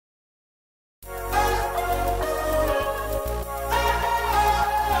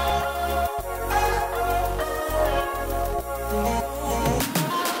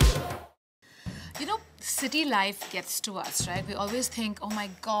city life gets to us, right? We always think, oh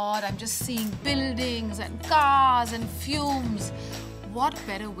my God, I'm just seeing buildings and cars and fumes. What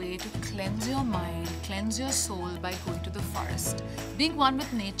better way to cleanse your mind, cleanse your soul by going to the forest? Being one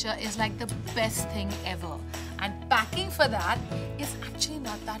with nature is like the best thing ever. And packing for that is actually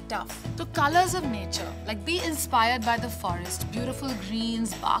not that tough. So colors of nature, like be inspired by the forest. Beautiful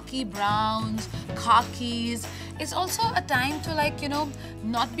greens, barky browns, khakis. It's also a time to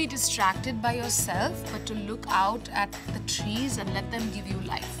not be distracted by yourself, but to look out at the trees and let them give you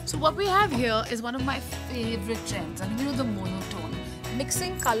life. So what we have here is one of my favorite trends, and the monotone.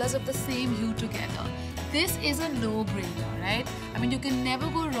 Mixing colors of the same hue together. This is a no-brainer, right? I mean, you can never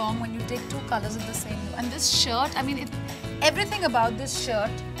go wrong when you take two colors of the same hue. And this shirt, everything about this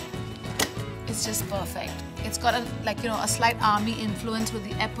shirt is just perfect. It's got a slight army influence with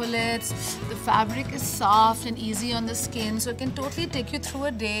the epaulets. The fabric is soft and easy on the skin, so it can totally take you through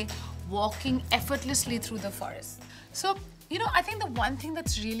a day walking effortlessly through the forest. So, I think the one thing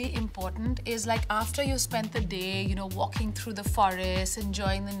that's really important is after you spent the day, walking through the forest,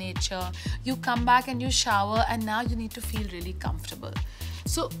 enjoying the nature, you come back and you shower, and now you need to feel really comfortable.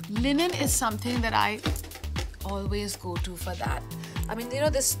 So linen is something that I always go to for that. I mean,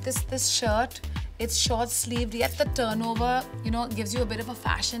 this shirt, it's short sleeved, yet the turnover, gives you a bit of a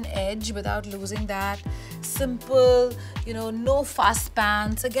fashion edge without losing that. Simple, no fuss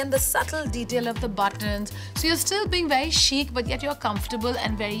pants. Again, the subtle detail of the buttons. So you're still being very chic, but yet you're comfortable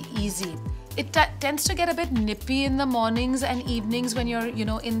and very easy. It tends to get a bit nippy in the mornings and evenings when you're,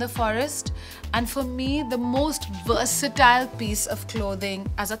 in the forest. And for me, the most versatile piece of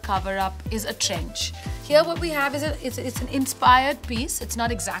clothing as a cover-up is a trench. Here what we have is it's an inspired piece. It's not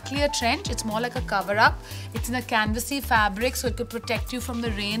exactly a trench. It's more like a cover-up. It's in a canvasy fabric, so it could protect you from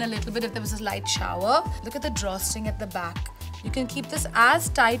the rain a little bit if there was a light shower. Look at the drawstring at the back. You can keep this as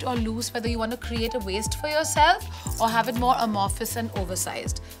tight or loose, whether you want to create a waist for yourself or have it more amorphous and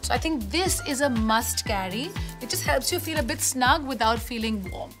oversized. So I think this is a must carry. It just helps you feel a bit snug without feeling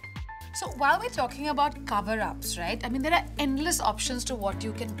warm. So while we're talking about cover-ups, right? There are endless options to what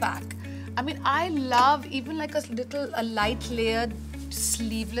you can pack. I love even a light layered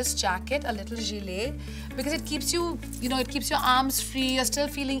sleeveless jacket, a little gilet, because it keeps you, it keeps your arms free, you're still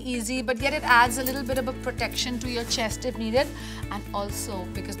feeling easy, but yet it adds a little bit of a protection to your chest if needed. And also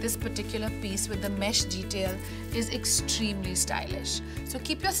because this particular piece with the mesh detail is extremely stylish. So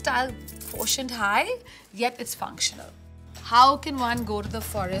keep your style quotient high, yet it's functional. How can one go to the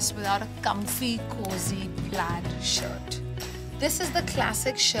forest without a comfy, cozy plaid shirt? This is the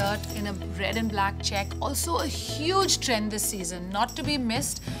classic shirt in a red and black check. Also a huge trend this season, not to be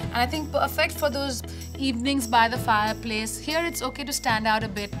missed. And I think perfect for those evenings by the fireplace. Here it's okay to stand out a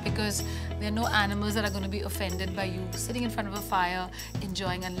bit because there are no animals that are going to be offended by you sitting in front of a fire,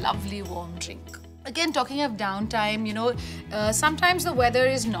 enjoying a lovely warm drink. Again, talking of downtime, sometimes the weather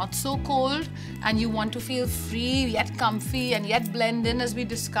is not so cold and you want to feel free, yet comfy and yet blend in, as we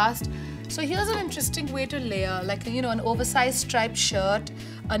discussed. So here's an interesting way to layer, an oversized striped shirt,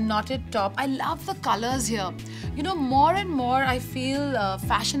 a knotted top. I love the colors here. More and more I feel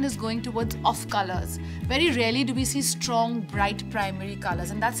fashion is going towards off colors. Very rarely do we see strong, bright primary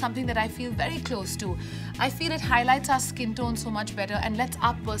colors, and that's something that I feel very close to. I feel it highlights our skin tone so much better and lets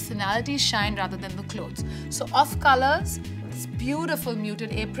our personality shine rather than the clothes. So off colors, this beautiful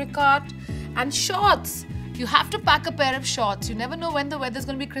muted apricot, and shorts. You have to pack a pair of shorts. You never know when the weather's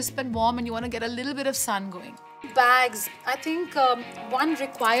going to be crisp and warm and you want to get a little bit of sun going. Bags. I think one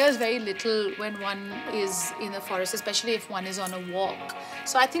requires very little when one is in the forest, especially if one is on a walk.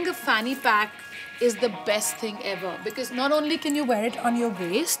 So I think a fanny pack is the best thing ever, because not only can you wear it on your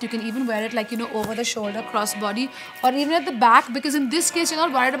waist, you can even wear it over the shoulder, crossbody, or even at the back, because in this case you're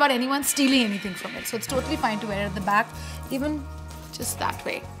not worried about anyone stealing anything from it. So it's totally fine to wear it at the back, even just that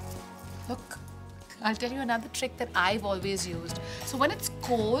way. Look. I'll tell you another trick that I've always used. So when it's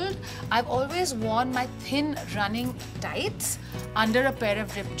cold, I've always worn my thin running tights under a pair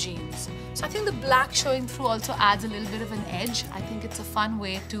of ripped jeans. So I think the black showing through also adds a little bit of an edge. I think it's a fun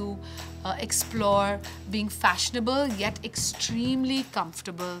way to explore being fashionable yet extremely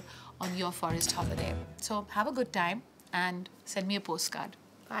comfortable on your forest holiday. So have a good time and send me a postcard.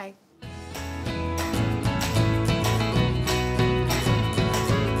 Bye.